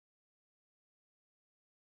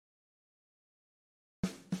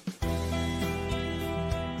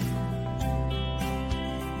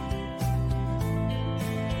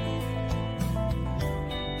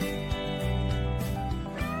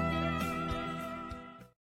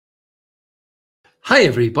Hi,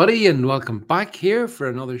 everybody, and welcome back here for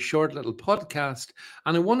another short little podcast.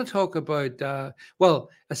 And I want to talk about,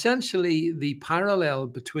 essentially the parallel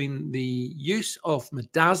between the use of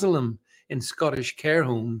midazolam in Scottish care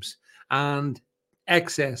homes and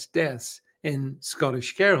excess deaths in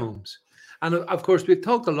Scottish care homes. And of course, we've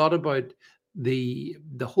talked a lot about the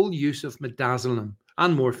whole use of midazolam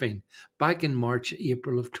and morphine back in March,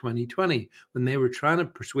 April of 2020, when they were trying to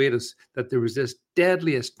persuade us that there was this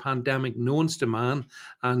deadliest pandemic known to man,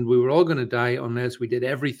 and we were all going to die unless we did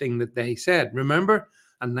everything that they said. Remember?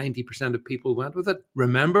 And 90% of people went with it.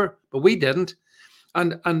 Remember? But we didn't.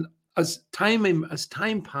 And as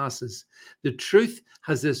time passes, the truth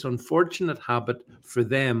has this unfortunate habit for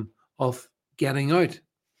them of getting out.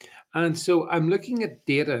 And so I'm looking at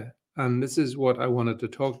data, and this is what I wanted to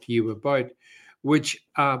talk to you about, which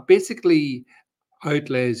basically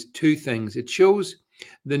outlays two things. It shows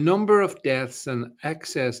the number of deaths and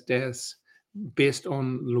excess deaths based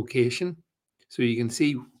on location. So you can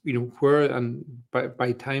see, where and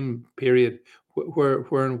by time period,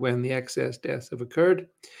 where and when the excess deaths have occurred.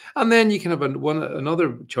 And then you can have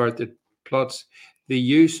another chart that plots the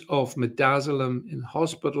use of midazolam in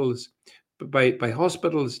hospitals by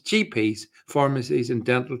hospitals, GPs, pharmacies, and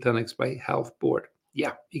dental clinics by health board.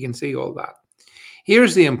 Yeah, you can see all that.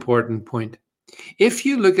 Here's the important point. If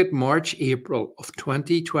you look at March, April of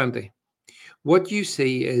 2020, what you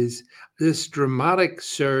see is this dramatic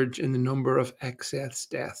surge in the number of excess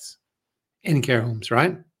deaths in care homes,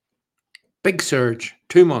 right? Big surge,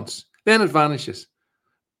 2 months. Then it vanishes.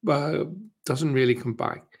 Doesn't really come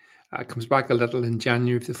back. Comes back a little in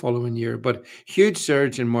January of the following year, but huge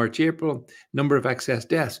surge in March, April, number of excess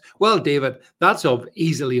deaths. Well, David, that's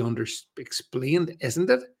easily explained,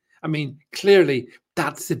 isn't it? I mean, clearly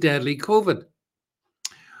that's the deadly COVID.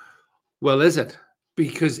 Well, is it?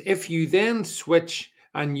 Because if you then switch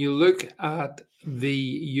and you look at the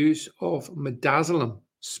use of midazolam,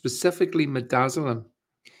 specifically midazolam,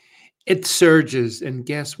 it surges. And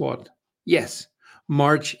guess what? Yes,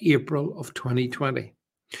 March, April of 2020.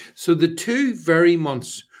 So the two very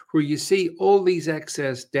months where you see all these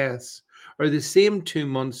excess deaths are the same 2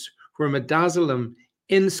 months where midazolam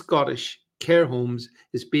in Scottish care homes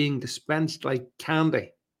is being dispensed like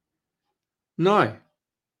candy. Now,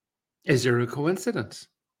 is there a coincidence?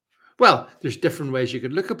 Well, there's different ways you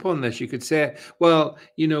could look upon this. You could say, well,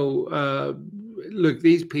 look,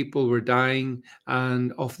 these people were dying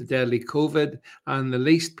and of the deadly COVID, and the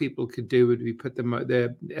least people could do would be put them out.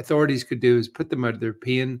 The authorities could do is put them out of their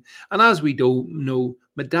pain. And as we don't know,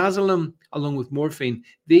 midazolam, along with morphine,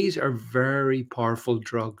 these are very powerful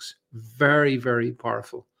drugs, very, very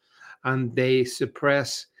powerful, and they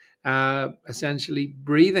suppress essentially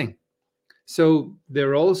breathing. So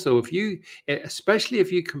they're also, especially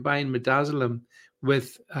if you combine midazolam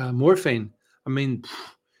with morphine, I mean,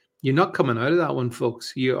 you're not coming out of that one,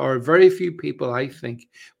 folks. You are very few people, I think,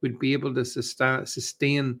 would be able to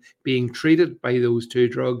sustain being treated by those two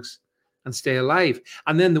drugs and stay alive.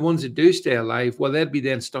 And then the ones that do stay alive, well, they'd be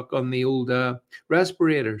then stuck on the old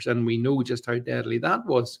respirators, and we know just how deadly that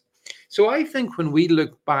was. So I think when we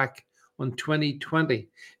look back on 2020,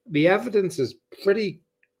 the evidence is pretty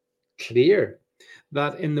clear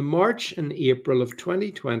that in the March and April of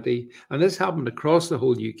 2020, and this happened across the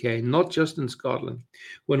whole UK, not just in Scotland,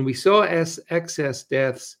 when we saw excess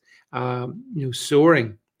deaths,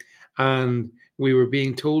 soaring, and we were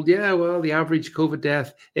being told, yeah, well, the average COVID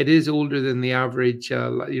death, it is older than the average,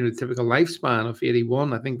 typical lifespan of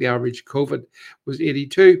 81. I think the average COVID was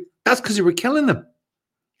 82. That's because they were killing them.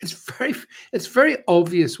 It's very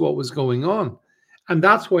obvious what was going on, and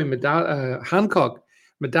that's why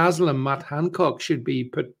Midazolam Matt Hancock should be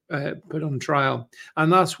put on trial,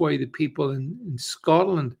 and that's why the people in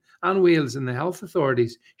Scotland and Wales and the health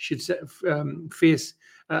authorities should face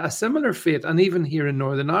a similar fate, and even here in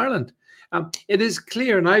Northern Ireland. It is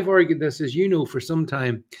clear, and I've argued this, as you know, for some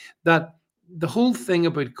time, that the whole thing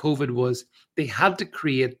about COVID was they had to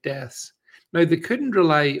create deaths. Now, they couldn't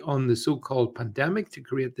rely on the so-called pandemic to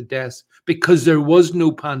create the deaths because there was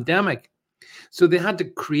no pandemic. So they had to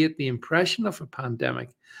create the impression of a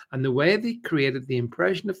pandemic. And the way they created the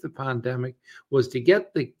impression of the pandemic was to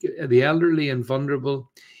get the elderly and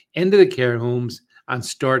vulnerable into the care homes and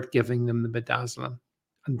start giving them the midazolam.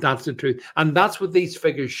 And that's the truth. And that's what these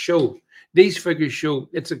figures show. These figures show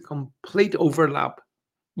it's a complete overlap.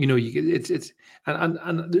 And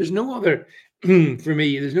there's no other, for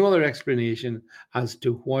me, there's no other explanation as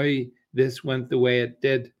to why this went the way it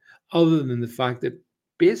did, other than the fact that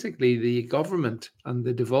basically the government and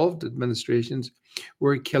the devolved administrations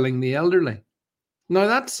were killing the elderly. Now,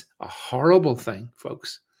 that's a horrible thing,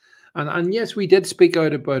 folks. And yes, we did speak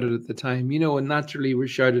out about it at the time, and naturally we're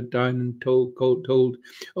shouted down and told,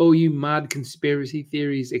 oh, you mad conspiracy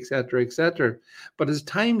theories, etc., etc. But as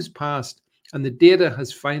time's passed and the data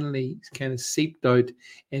has finally kind of seeped out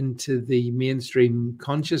into the mainstream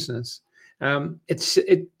consciousness,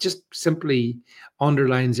 it just simply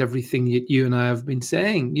underlines everything that you and I have been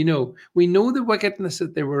saying. We know the wickedness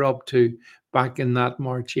that they were up to back in that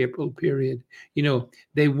March, April period.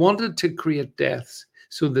 They wanted to create deaths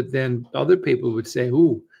so that then other people would say,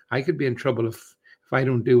 oh, I could be in trouble if I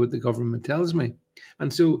don't do what the government tells me.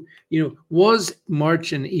 And so, was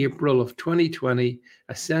March and April of 2020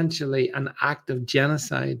 essentially an act of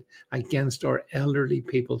genocide against our elderly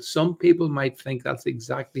people? Some people might think that's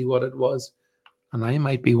exactly what it was, and I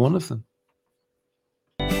might be one of them.